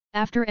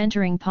After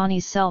entering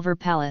Ponniyin Selvan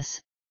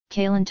palace,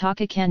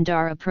 Kalantaka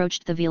Kandar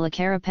approached the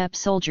Vilakarapep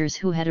soldiers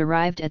who had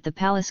arrived at the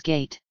palace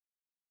gate.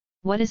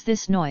 "What is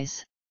this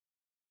noise?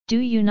 Do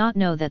you not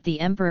know that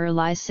the emperor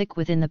lies sick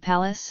within the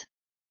palace?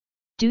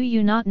 Do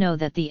you not know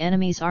that the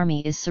enemy's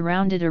army is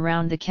surrounded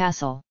around the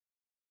castle?"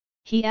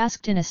 he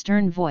asked in a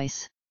stern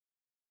voice.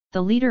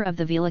 The leader of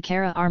the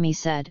Vilakara army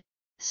said,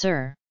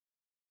 "Sir,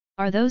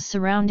 are those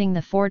surrounding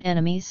the fort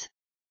enemies?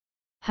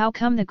 How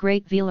come the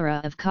great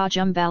Vilara of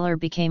Kajumbalar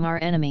became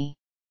our enemy?"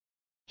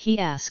 he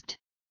asked.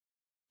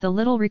 The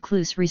little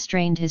recluse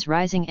restrained his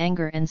rising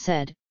anger and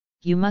said,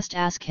 "You must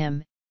ask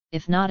him,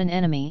 if not an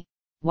enemy,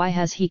 why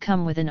has he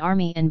come with an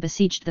army and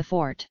besieged the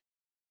fort?"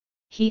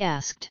 he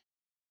asked.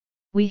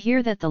 "We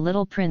hear that the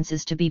little prince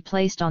is to be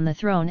placed on the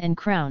throne and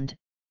crowned,"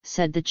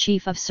 said the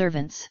chief of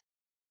servants.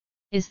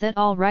 "Is that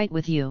all right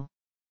with you?"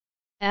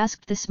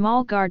 asked the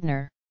small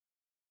gardener.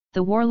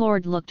 The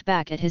warlord looked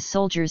back at his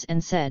soldiers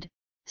and said,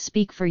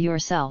 "Speak for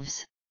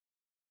yourselves,"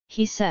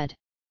 he said.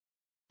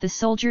 The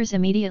soldiers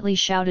immediately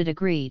shouted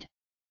agreed.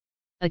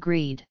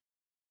 Agreed.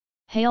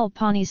 "Hail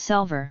Ponniyin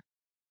Selvan!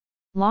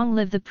 Long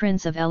live the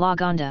Prince of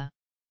Elagonda!"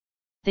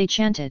 they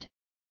chanted.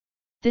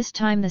 This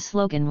time the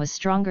slogan was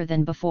stronger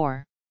than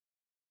before.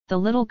 The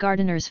little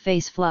gardener's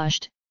face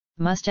flushed,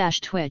 mustache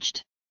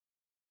twitched.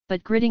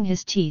 But gritting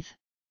his teeth,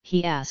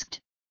 he asked,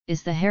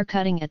 "Is the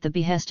haircutting at the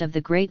behest of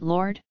the great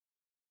lord?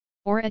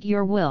 Or at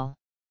your will?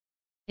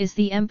 Is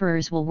the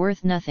emperor's will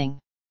worth nothing?"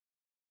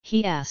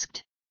 he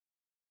asked.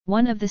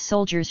 One of the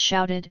soldiers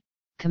shouted,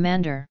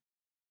 "Commander!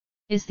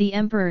 Is the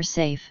emperor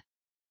safe?"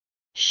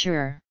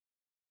 "Sure?"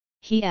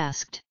 he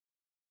asked.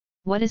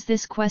 "What is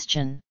this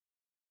question?"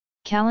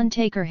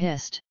 Kalantaka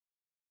hissed.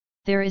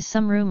 "There is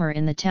some rumor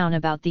in the town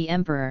about the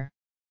emperor.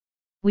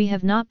 We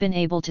have not been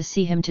able to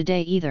see him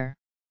today either.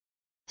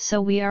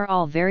 So we are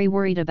all very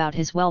worried about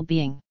his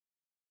well-being,"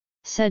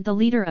 said the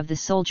leader of the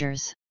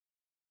soldiers.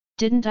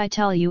 "Didn't I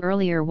tell you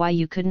earlier why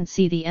you couldn't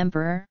see the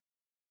emperor?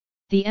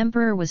 The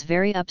emperor was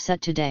very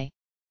upset today.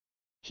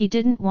 He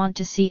didn't want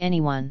to see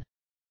anyone.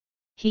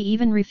 He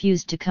even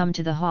refused to come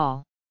to the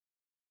hall.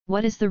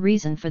 What is the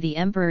reason for the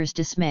emperor's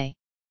dismay?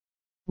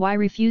 Why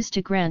refuse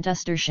to grant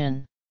us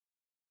darshan?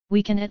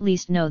 We can at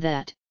least know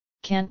that,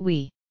 can't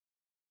we?"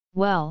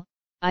 "Well,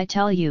 I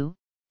tell you,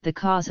 the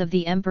cause of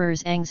the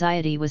emperor's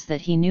anxiety was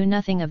that he knew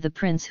nothing of the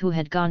prince who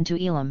had gone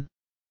to Elam.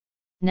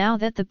 Now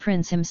that the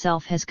prince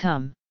himself has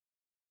come,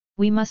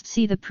 we must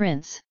see the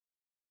prince.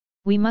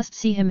 We must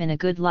see him in a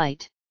good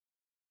light,"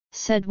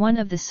 said one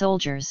of the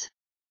soldiers.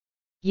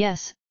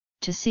 "Yes,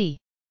 to see.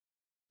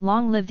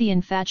 Long live the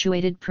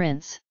infatuated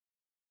prince!"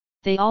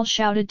 they all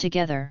shouted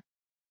together.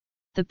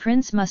 "The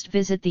prince must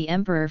visit the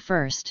emperor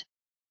first.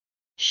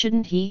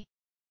 Shouldn't he?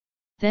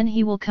 Then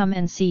he will come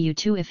and see you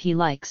too if he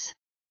likes."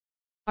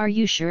 "Are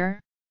you sure?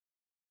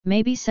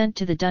 Maybe sent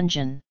to the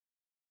dungeon."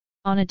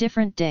 On a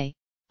different day,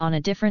 on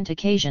a different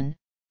occasion,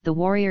 the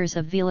warriors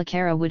of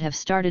Vilakara would have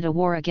started a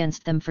war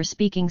against them for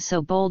speaking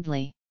so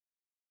boldly.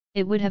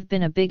 It would have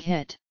been a big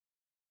hit.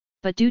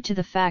 But due to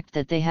the fact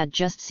that they had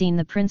just seen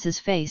the prince's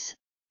face,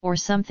 or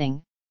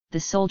something, the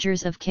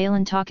soldiers of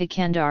Kalantaka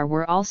Kandar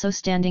were also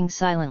standing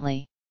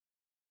silently.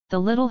 The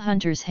little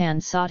hunter's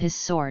hand sought his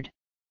sword.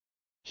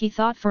 He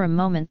thought for a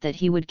moment that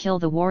he would kill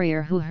the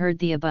warrior who heard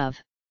the above.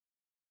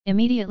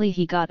 Immediately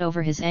he got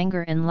over his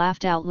anger and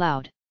laughed out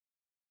loud.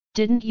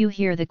 "Didn't you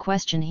hear the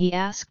question he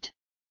asked?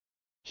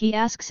 He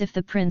asks if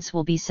the prince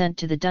will be sent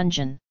to the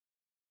dungeon.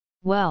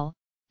 Well,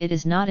 it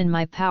is not in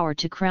my power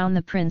to crown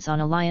the prince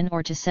on a lion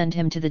or to send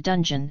him to the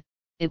dungeon,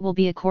 it will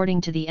be according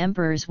to the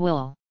emperor's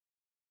will.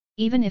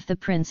 Even if the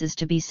prince is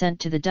to be sent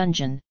to the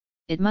dungeon,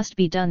 it must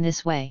be done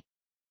this way.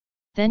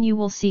 Then you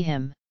will see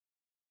him.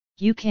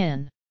 You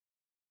can."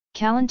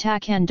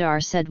 Kalantaka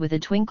Kandar said with a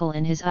twinkle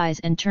in his eyes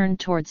and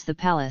turned towards the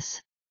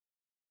palace.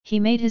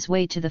 He made his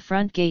way to the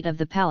front gate of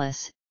the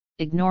palace,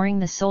 ignoring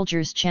the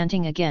soldiers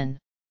chanting again.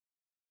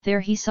 There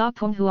he saw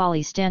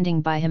Ponniyin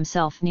standing by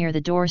himself near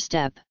the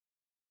doorstep.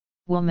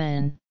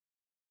 "Woman!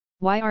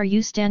 Why are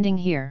you standing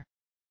here?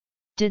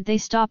 Did they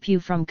stop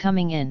you from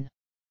coming in?"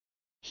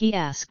 he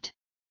asked.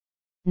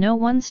 "No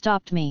one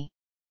stopped me.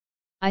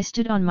 I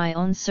stood on my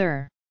own,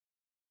 sir,"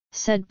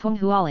 said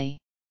Ponniyin.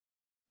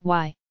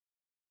 "Why?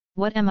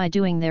 What am I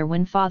doing there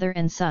when father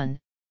and son,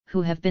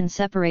 who have been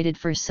separated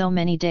for so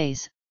many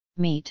days,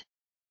 meet?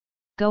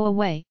 Go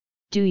away,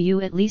 do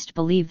you at least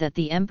believe that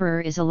the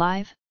emperor is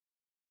alive?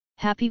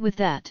 Happy with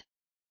that?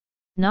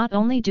 Not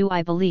only do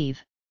I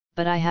believe,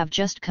 but I have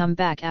just come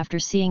back after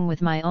seeing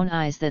with my own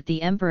eyes that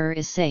the emperor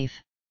is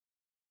safe.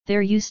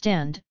 There you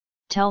stand,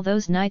 tell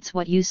those knights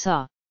what you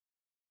saw.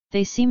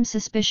 They seem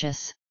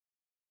suspicious,"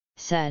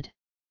 said.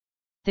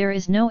 "There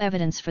is no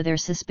evidence for their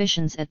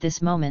suspicions at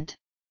this moment.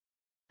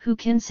 Who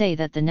can say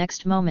that the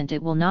next moment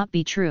it will not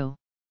be true?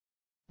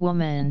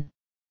 Woman!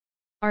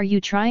 Are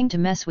you trying to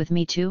mess with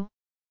me too?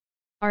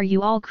 Are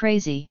you all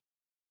crazy?"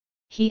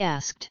 he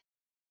asked.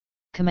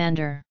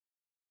 "Commander!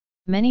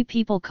 Many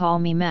people call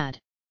me mad.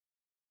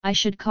 I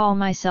should call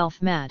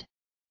myself mad.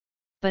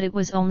 But it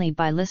was only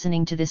by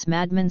listening to this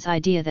madman's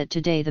idea that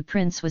today the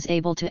prince was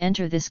able to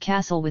enter this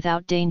castle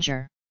without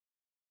danger.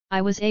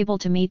 I was able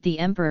to meet the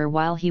emperor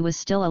while he was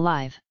still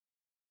alive.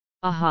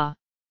 Aha!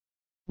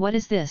 What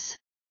is this?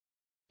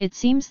 It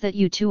seems that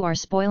you two are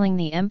spoiling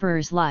the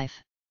emperor's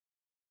life.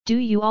 Do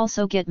you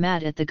also get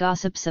mad at the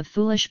gossips of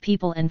foolish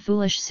people and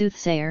foolish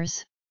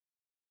soothsayers?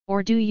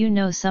 Or do you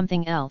know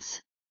something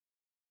else?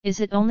 Is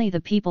it only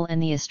the people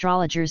and the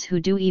astrologers who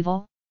do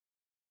evil?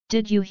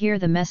 Did you hear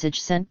the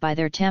message sent by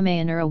their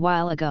Tamayaner a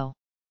while ago?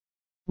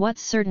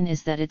 What's certain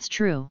is that it's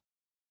true,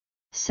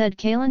 said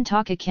Kalan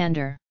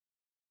Takakandar.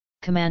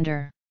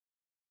 Commander.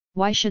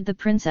 Why should the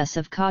princess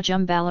of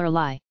Kajumbalar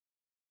lie?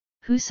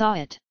 Who saw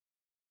it?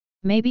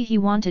 Maybe he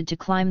wanted to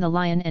climb the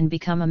lion and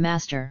become a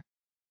master.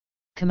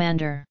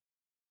 Commander.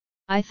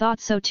 I thought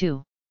so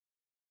too.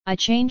 I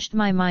changed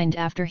my mind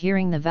after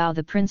hearing the vow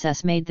the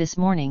princess made this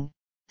morning,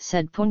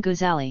 said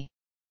Punguzali.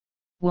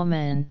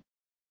 Woman.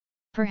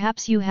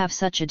 Perhaps you have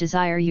such a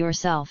desire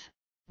yourself,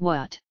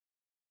 what?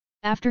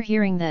 After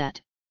hearing that,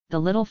 the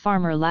little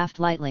farmer laughed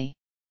lightly.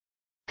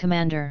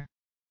 Commander.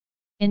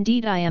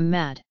 Indeed I am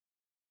mad.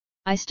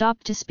 I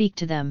stopped to speak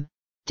to them,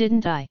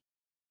 didn't I?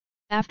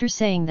 After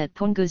saying that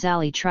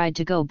Punguzali tried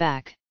to go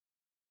back.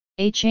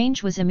 A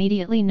change was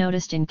immediately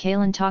noticed in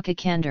Kalan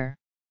Takakandar.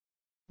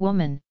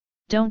 Woman,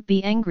 don't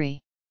be angry.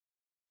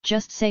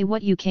 Just say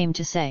what you came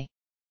to say,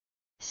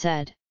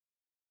 said.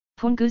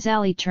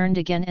 Punguzali turned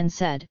again and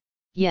said,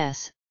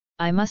 yes,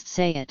 I must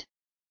say it.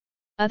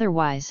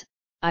 Otherwise,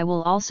 I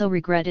will also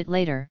regret it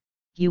later,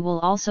 you will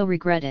also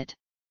regret it.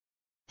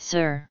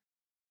 Sir.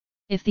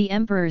 If the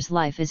emperor's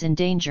life is in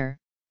danger,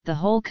 the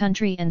whole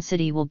country and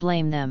city will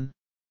blame them.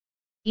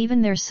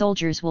 Even their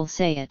soldiers will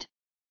say it,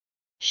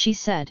 she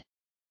said.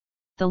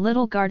 The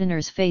little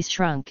gardener's face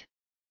shrunk.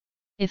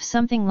 If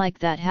something like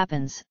that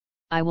happens,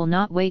 I will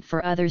not wait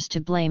for others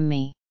to blame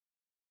me.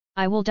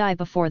 I will die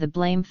before the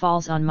blame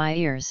falls on my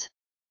ears.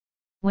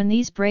 When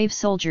these brave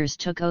soldiers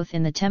took oath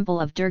in the temple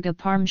of Durga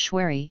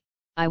Parmeshwari,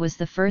 I was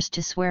the first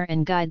to swear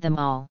and guide them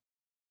all,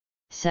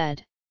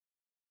 said.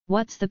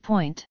 What's the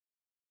point?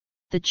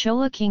 The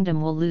Chola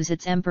kingdom will lose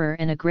its emperor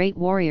and a great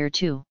warrior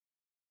too.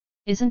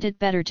 Isn't it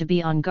better to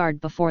be on guard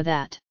before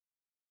that?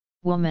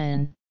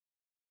 Woman.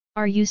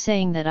 Are you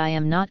saying that I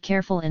am not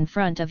careful in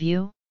front of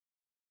you?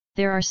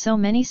 There are so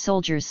many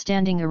soldiers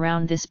standing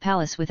around this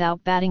palace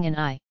without batting an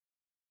eye.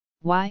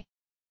 Why?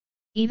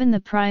 Even the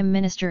Prime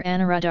Minister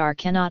Anuradhar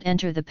cannot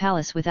enter the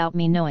palace without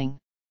me knowing.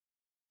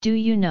 Do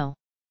you know?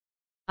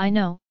 I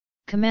know,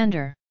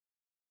 Commander.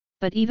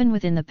 But even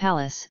within the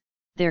palace,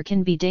 there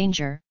can be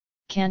danger,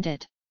 can't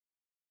it?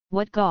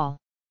 What gall?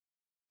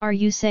 Are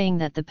you saying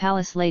that the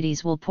palace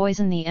ladies will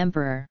poison the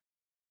emperor?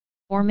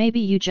 Or maybe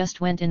you just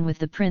went in with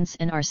the prince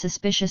and are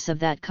suspicious of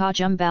that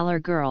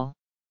Kajumbalar girl?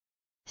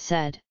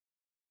 Said.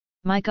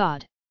 My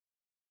God!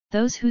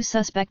 Those who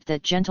suspect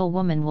that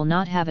gentlewoman will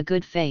not have a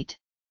good fate.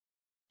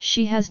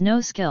 She has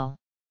no skill.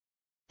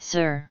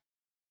 Sir!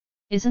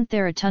 Isn't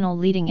there a tunnel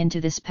leading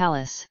into this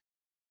palace?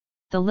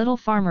 The little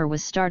farmer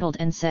was startled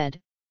and said,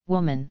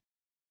 Woman!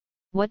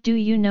 What do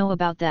you know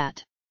about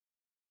that?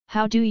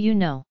 How do you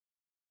know?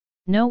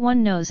 No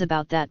one knows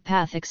about that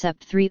path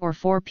except 3 or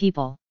 4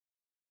 people.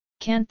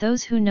 Can't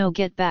those who know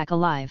get back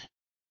alive?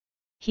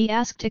 He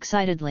asked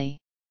excitedly.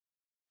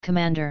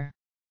 Commander.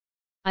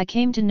 I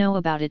came to know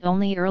about it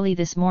only early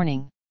this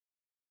morning.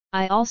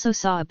 I also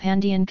saw a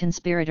Pandyan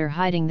conspirator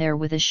hiding there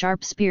with a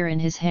sharp spear in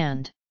his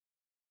hand.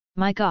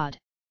 My God!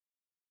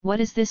 What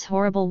is this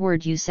horrible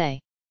word you say?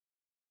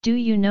 Do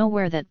you know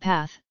where that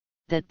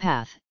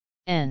path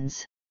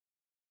ends?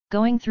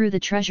 Going through the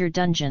treasure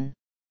dungeon,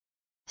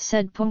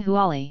 said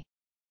Punguzali.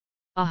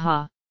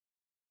 Aha!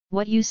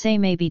 What you say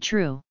may be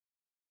true.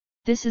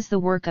 This is the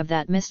work of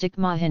that mystic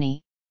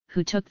Mohini,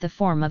 who took the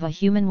form of a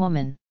human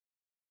woman.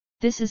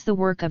 This is the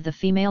work of the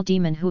female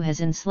demon who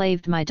has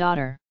enslaved my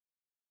daughter.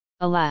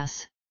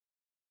 Alas!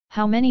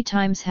 How many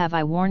times have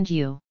I warned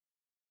you?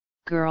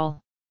 Girl!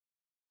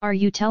 Are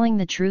you telling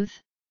the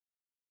truth?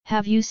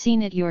 Have you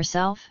seen it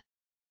yourself?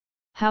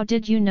 How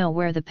did you know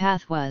where the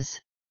path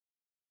was?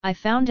 I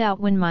found out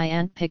when my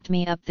aunt picked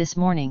me up this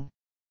morning.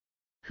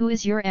 Who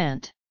is your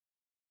aunt?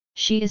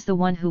 She is the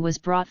one who was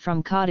brought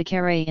from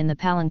Kadakare in the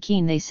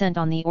palanquin they sent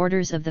on the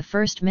orders of the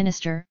First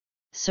Minister,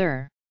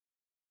 sir.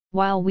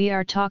 While we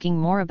are talking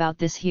more about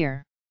this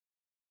here.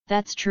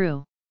 That's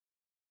true.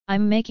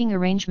 I'm making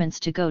arrangements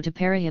to go to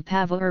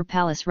Periyapavur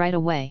Palace right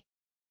away.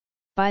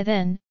 By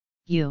then,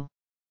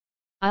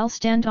 I'll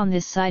stand on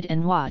this side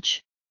and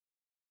watch.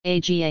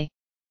 Aga.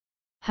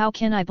 How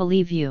can I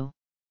believe you?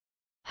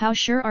 How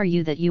sure are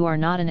you that you are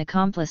not an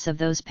accomplice of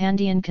those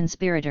Pandyan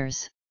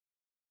conspirators?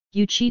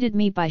 You cheated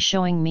me by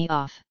showing me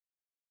off.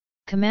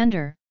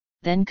 Commander,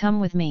 then come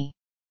with me.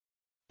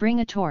 Bring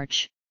a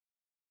torch.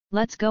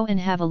 Let's go and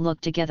have a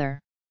look together.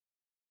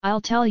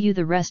 I'll tell you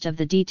the rest of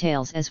the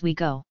details as we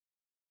go.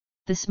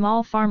 The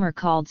small farmer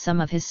called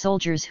some of his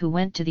soldiers who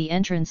went to the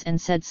entrance and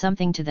said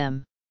something to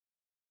them.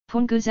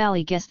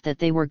 Punguzali guessed that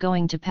they were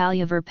going to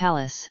Palyavur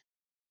Palace.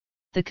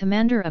 The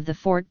commander of the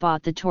fort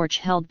bought the torch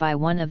held by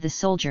one of the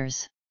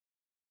soldiers.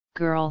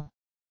 "Girl!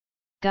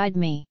 Guide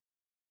me.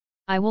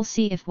 I will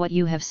see if what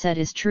you have said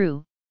is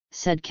true,"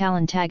 said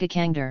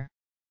Kalantagakangdar.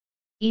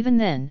 Even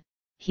then,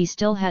 he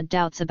still had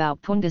doubts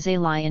about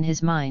Pungazalai in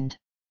his mind.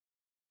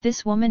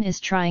 This woman is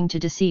trying to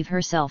deceive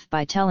herself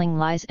by telling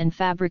lies and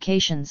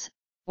fabrications,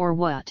 or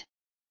what?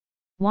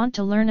 Want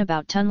to learn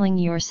about tunneling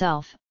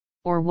yourself,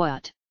 or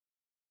what?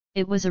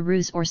 It was a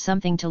ruse or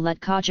something to let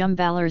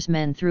Kajumbalar's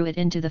men through it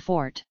into the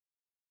fort.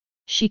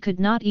 She could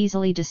not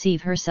easily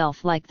deceive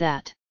herself like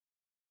that.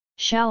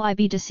 Shall I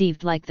be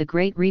deceived like the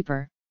Great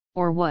Reaper,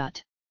 or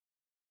what?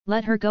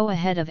 Let her go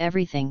ahead of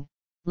everything.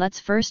 Let's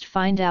first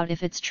find out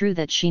if it's true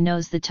that she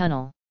knows the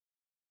tunnel.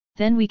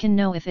 Then we can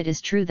know if it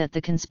is true that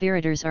the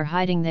conspirators are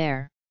hiding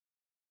there.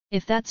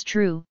 If that's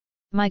true,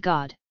 my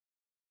God!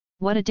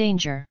 What a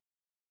danger!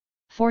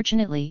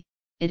 Fortunately,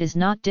 it is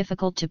not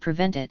difficult to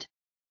prevent it.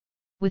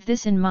 With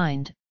this in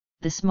mind,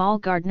 the small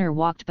gardener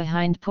walked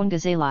behind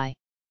Pungazalai.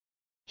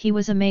 He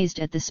was amazed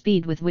at the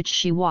speed with which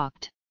she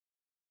walked.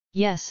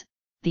 Yes,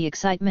 the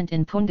excitement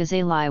in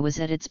Pungazalai was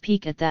at its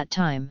peak at that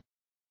time.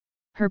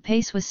 Her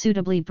pace was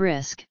suitably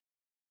brisk.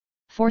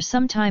 For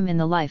some time in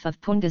the life of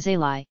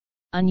Pungazalai,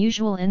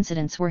 unusual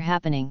incidents were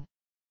happening.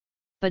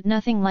 But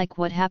nothing like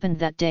what happened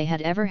that day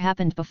had ever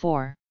happened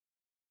before.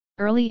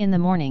 Early in the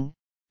morning,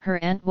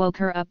 her aunt woke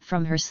her up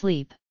from her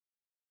sleep.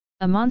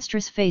 A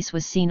monstrous face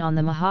was seen on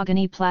the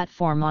mahogany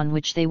platform on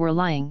which they were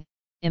lying.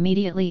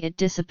 Immediately it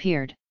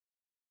disappeared.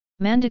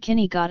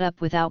 Mandakini got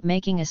up without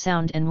making a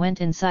sound and went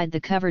inside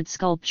the covered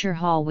sculpture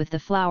hall with the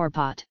flower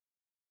pot.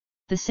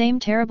 The same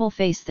terrible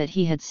face that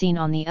he had seen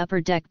on the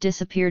upper deck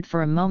disappeared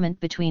for a moment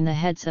between the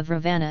heads of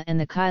Ravana and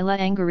the Kaila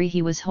Angari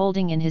he was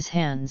holding in his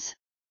hands.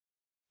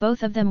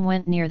 Both of them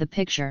went near the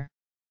picture.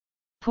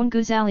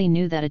 Punguzali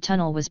knew that a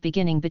tunnel was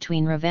beginning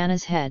between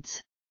Ravana's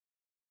heads.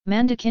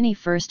 Mandakini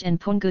first and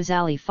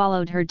Punguzali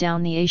followed her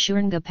down the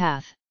Ashuranga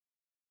path.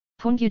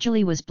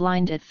 Punguzali was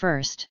blind at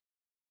first.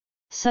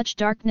 Such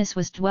darkness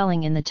was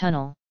dwelling in the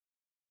tunnel.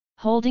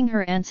 Holding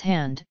her aunt's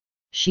hand,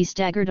 she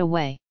staggered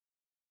away.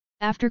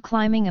 After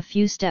climbing a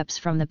few steps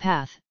from the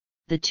path,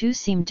 the two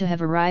seemed to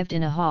have arrived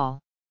in a hall.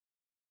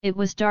 It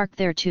was dark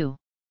there too.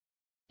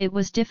 It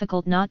was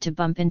difficult not to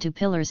bump into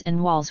pillars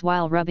and walls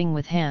while rubbing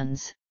with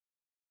hands.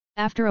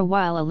 After a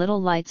while a little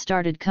light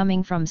started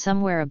coming from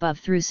somewhere above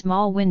through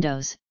small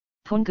windows.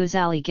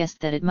 Punguzali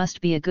guessed that it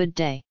must be a good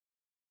day.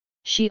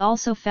 She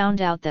also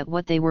found out that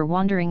what they were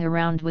wandering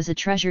around was a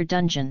treasure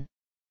dungeon.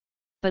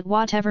 But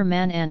whatever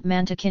man Aunt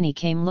Mandakini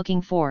came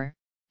looking for,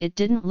 it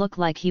didn't look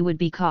like he would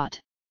be caught.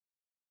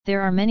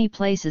 There are many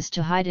places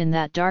to hide in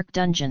that dark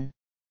dungeon.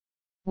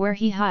 Where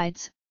he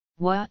hides,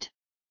 what?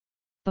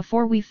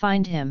 Before we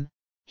find him,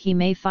 he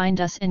may find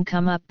us and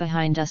come up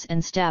behind us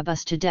and stab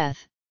us to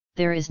death.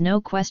 There is no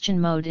question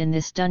mode in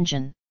this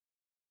dungeon.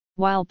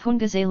 While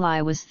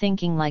Punguzali was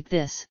thinking like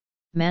this,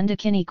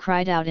 Mandakini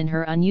cried out in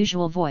her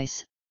unusual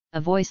voice, a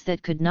voice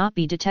that could not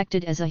be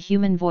detected as a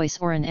human voice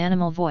or an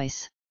animal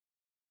voice.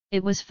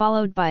 It was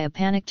followed by a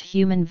panicked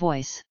human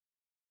voice.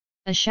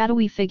 A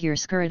shadowy figure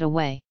scurried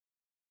away.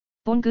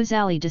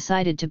 Punguzali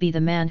decided to be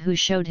the man who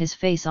showed his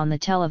face on the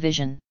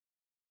television.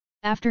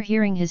 After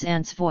hearing his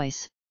aunt's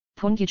voice,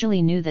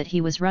 Punguzali knew that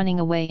he was running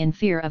away in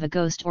fear of a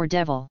ghost or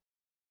devil.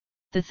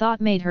 The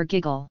thought made her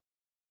giggle.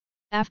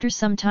 After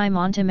some time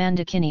Anta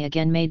Mandakini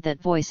again made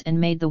that voice and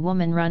made the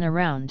woman run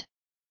around.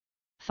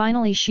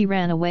 Finally she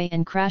ran away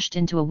and crashed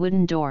into a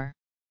wooden door.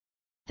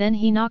 Then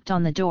he knocked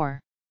on the door.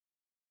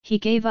 He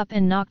gave up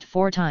and knocked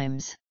 4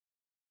 times.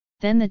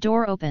 Then the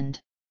door opened.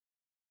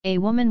 A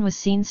woman was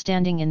seen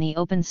standing in the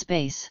open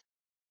space.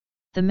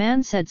 The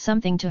man said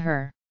something to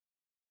her.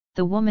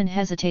 The woman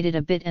hesitated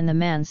a bit and the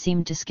man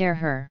seemed to scare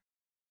her.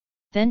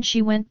 Then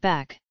she went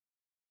back.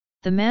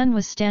 The man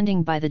was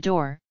standing by the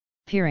door,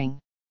 peering.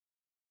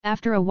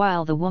 After a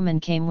while the woman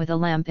came with a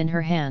lamp in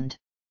her hand.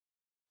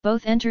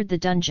 Both entered the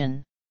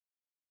dungeon.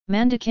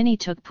 Mandakini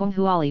took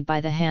Punguzali by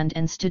the hand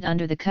and stood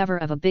under the cover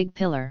of a big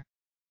pillar.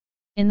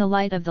 In the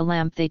light of the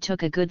lamp they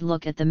took a good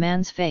look at the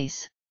man's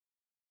face.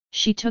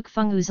 She took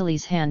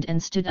Punguzali's hand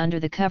and stood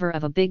under the cover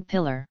of a big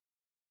pillar.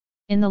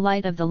 In the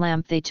light of the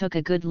lamp they took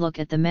a good look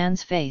at the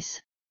man's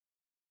face.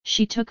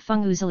 She took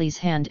Punguzali's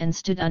hand and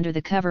stood under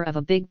the cover of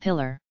a big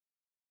pillar.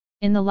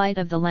 In the light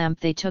of the lamp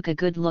they took a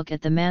good look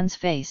at the man's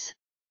face.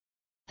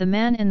 The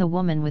man and the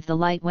woman with the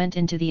light went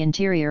into the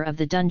interior of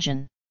the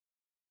dungeon.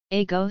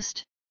 A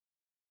ghost?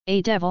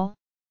 A devil?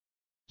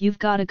 You've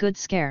got a good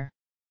scare.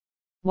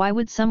 Why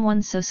would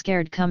someone so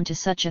scared come to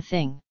such a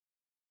thing?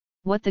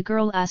 What the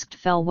girl asked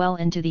fell well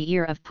into the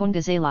ear of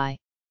Punguzali.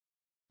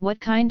 What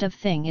kind of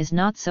thing is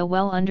not so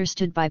well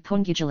understood by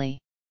Punguzali?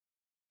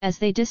 As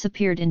they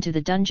disappeared into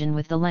the dungeon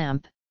with the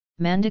lamp,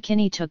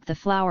 Mandakini took the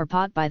flower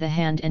pot by the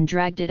hand and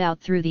dragged it out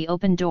through the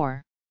open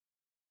door.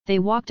 They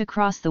walked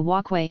across the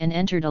walkway and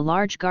entered a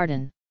large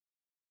garden.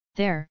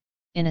 There,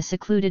 in a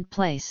secluded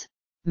place,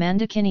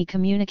 Mandakini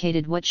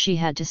communicated what she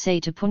had to say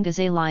to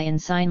Punguzali in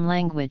sign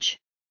language.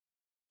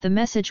 The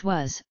message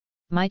was,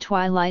 "My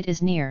twilight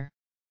is near.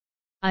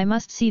 I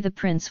must see the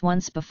prince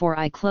once before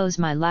I close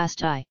my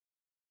last eye.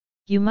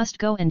 You must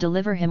go and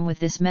deliver him with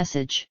this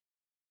message."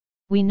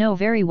 We know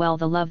very well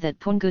the love that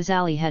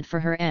Punguzali had for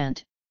her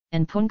aunt,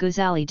 and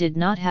Punguzali did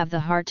not have the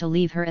heart to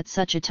leave her at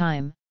such a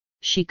time.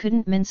 She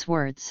couldn't mince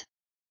words.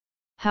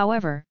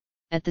 However,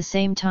 at the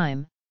same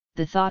time,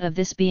 the thought of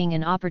this being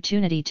an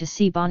opportunity to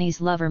see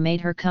Bonnie's lover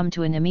made her come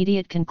to an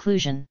immediate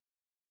conclusion.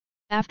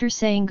 After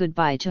saying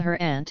goodbye to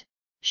her aunt,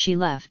 she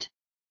left.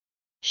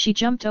 She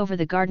jumped over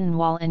the garden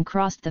wall and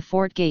crossed the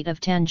fort gate of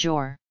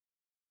Tanjore.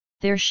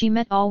 There she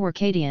met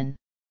Alwarkadian.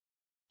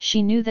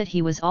 She knew that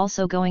he was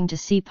also going to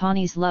see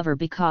Ponni's lover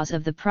because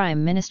of the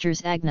Prime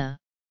Minister's Agna.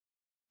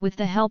 With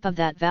the help of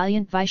that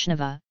valiant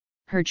Vaishnava,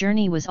 her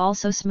journey was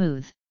also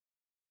smooth.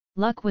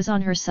 Luck was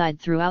on her side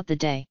throughout the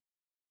day.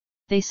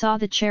 They saw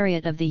the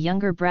chariot of the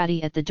younger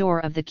Bratti at the door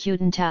of the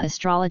Kudanta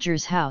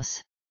astrologer's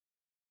house.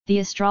 The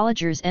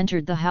astrologers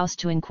entered the house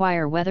to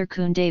inquire whether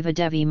Kundava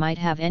Devi might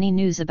have any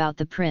news about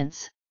the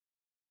prince.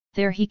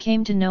 There he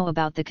came to know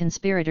about the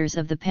conspirators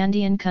of the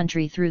Pandyan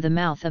country through the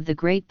mouth of the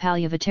great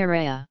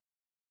Palyavattaraya.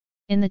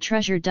 In the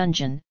treasure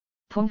dungeon,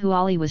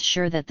 Punguzali was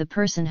sure that the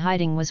person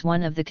hiding was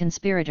one of the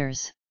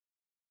conspirators.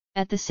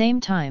 At the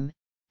same time,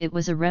 it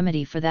was a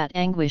remedy for that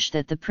anguish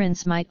that the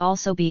prince might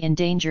also be in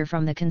danger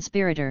from the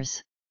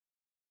conspirators.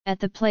 At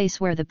the place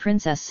where the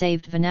princess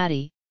saved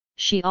Vanati,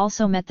 she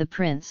also met the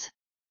prince.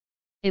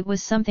 It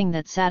was something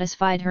that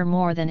satisfied her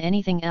more than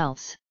anything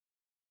else.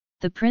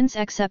 The prince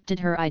accepted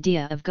her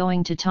idea of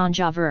going to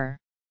Tanjavur.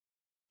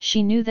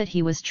 She knew that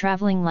he was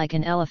travelling like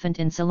an elephant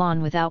in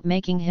Ceylon without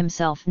making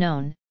himself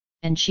known,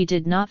 and she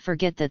did not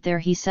forget that there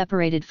he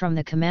separated from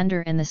the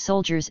commander and the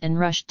soldiers and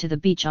rushed to the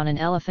beach on an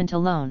elephant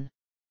alone.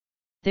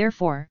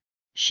 Therefore,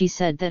 she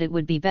said that it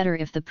would be better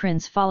if the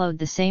prince followed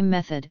the same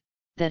method,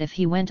 that if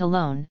he went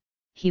alone,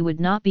 he would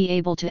not be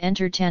able to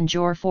enter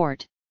Tanjore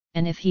fort,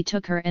 and if he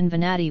took her and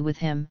Vanati with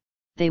him,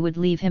 they would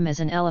leave him as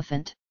an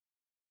elephant.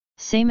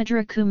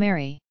 Samudra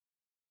Kumari.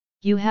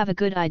 You have a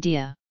good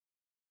idea.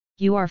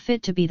 You are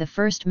fit to be the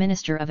first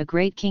minister of a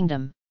great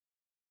kingdom.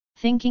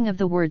 Thinking of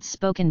the words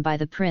spoken by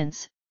the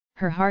prince,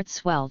 her heart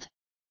swelled.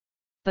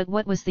 But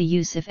what was the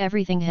use if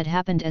everything had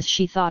happened as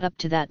she thought up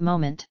to that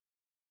moment?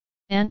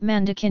 Aunt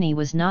Mandakini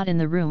was not in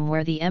the room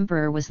where the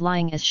emperor was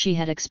lying as she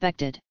had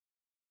expected.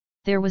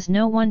 There was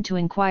no one to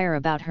inquire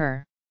about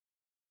her.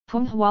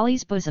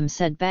 Punguzali's bosom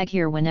said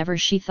Baghir whenever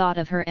she thought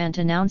of her aunt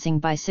announcing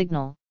by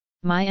signal,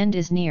 "My end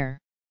is near.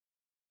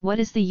 What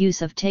is the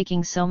use of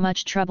taking so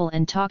much trouble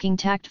and talking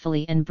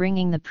tactfully and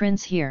bringing the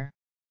prince here?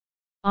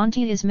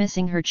 Auntie is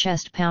missing." Her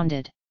chest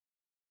pounded.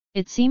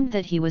 It seemed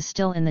that he was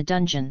still in the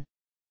dungeon.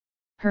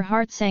 Her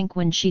heart sank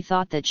when she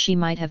thought that she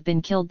might have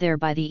been killed there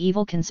by the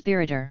evil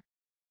conspirator.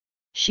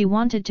 She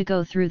wanted to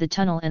go through the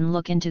tunnel and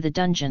look into the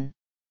dungeon.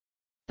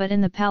 But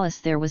in the palace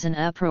there was an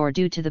uproar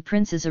due to the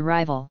prince's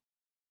arrival.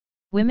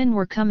 Women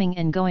were coming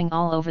and going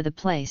all over the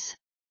place.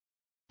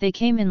 They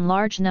came in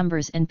large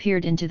numbers and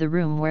peered into the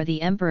room where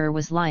the emperor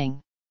was lying.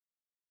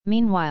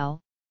 Meanwhile,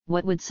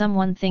 what would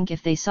someone think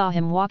if they saw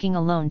him walking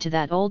alone to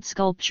that old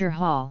sculpture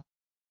hall?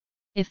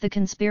 If the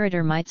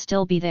conspirator might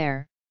still be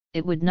there,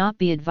 it would not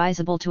be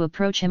advisable to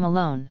approach him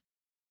alone.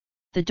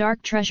 The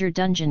dark treasure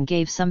dungeon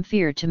gave some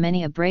fear to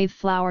many a brave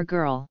flower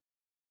girl.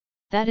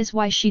 That is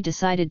why she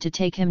decided to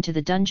take him to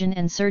the dungeon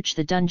and search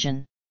the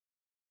dungeon.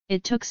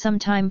 It took some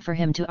time for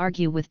him to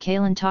argue with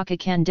Kalantaka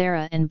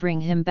Kandara and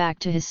bring him back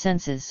to his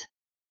senses.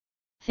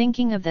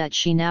 Thinking of that,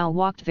 she now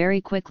walked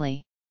very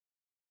quickly.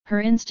 Her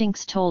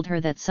instincts told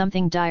her that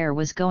something dire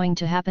was going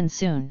to happen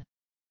soon.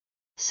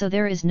 So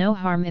there is no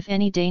harm if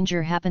any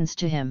danger happens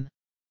to him.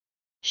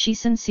 She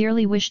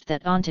sincerely wished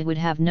that Auntie would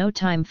have no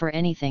time for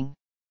anything.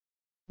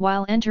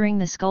 While entering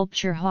the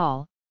sculpture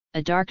hall,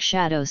 a dark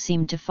shadow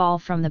seemed to fall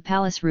from the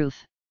palace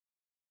roof.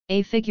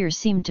 A figure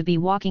seemed to be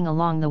walking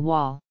along the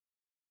wall.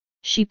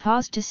 She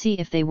paused to see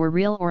if they were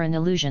real or an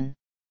illusion.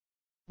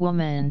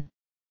 "Woman!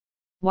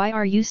 Why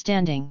are you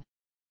standing?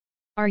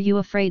 Are you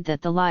afraid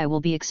that the lie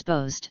will be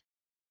exposed?"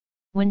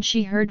 When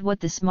she heard what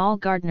the small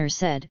gardener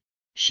said,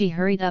 she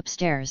hurried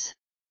upstairs.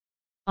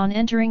 On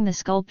entering the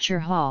sculpture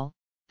hall,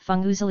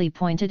 Punguzali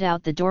pointed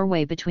out the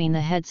doorway between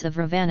the heads of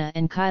Ravana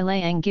and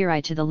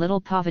Kailayangirai to the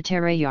little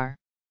Pavattarayar.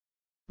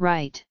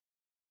 "Right.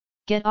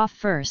 Get off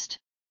first,"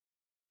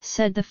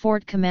 said the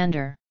fort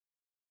commander.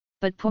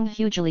 But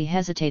Punguzali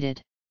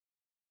hesitated.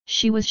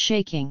 She was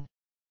shaking.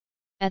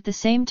 At the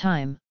same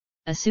time,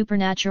 a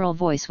supernatural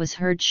voice was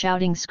heard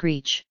shouting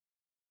 "Screech!"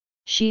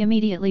 She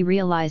immediately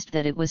realized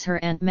that it was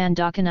her Aunt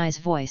Mandakini's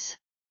voice.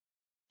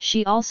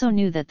 She also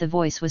knew that the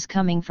voice was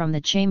coming from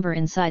the chamber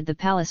inside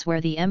the palace where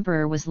the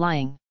emperor was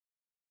lying.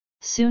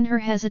 Soon her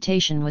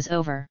hesitation was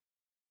over.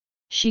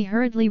 She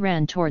hurriedly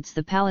ran towards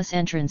the palace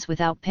entrance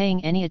without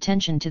paying any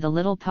attention to the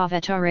little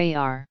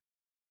Pavattarayar.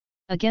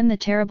 Again the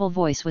terrible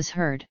voice was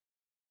heard.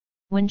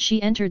 When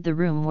she entered the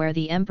room where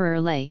the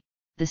emperor lay,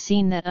 the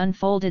scene that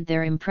unfolded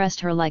there impressed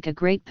her like a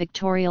great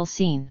pictorial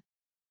scene.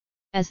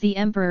 As the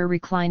emperor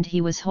reclined,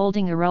 he was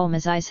holding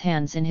Arulmozhi's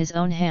hands in his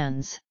own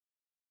hands.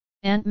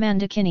 Aunt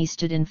Mandakini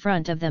stood in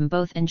front of them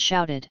both and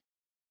shouted.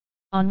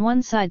 On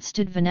one side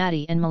stood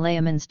Vanati and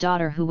Malayaman's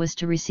daughter, who was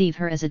to receive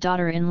her as a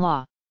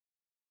daughter-in-law.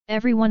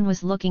 Everyone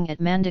was looking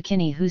at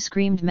Mandakini, who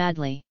screamed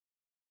madly.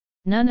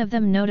 None of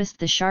them noticed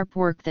the sharp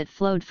work that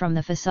flowed from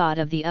the facade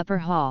of the upper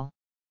hall.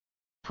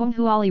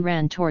 Penghuali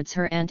ran towards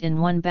her aunt in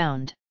one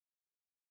bound.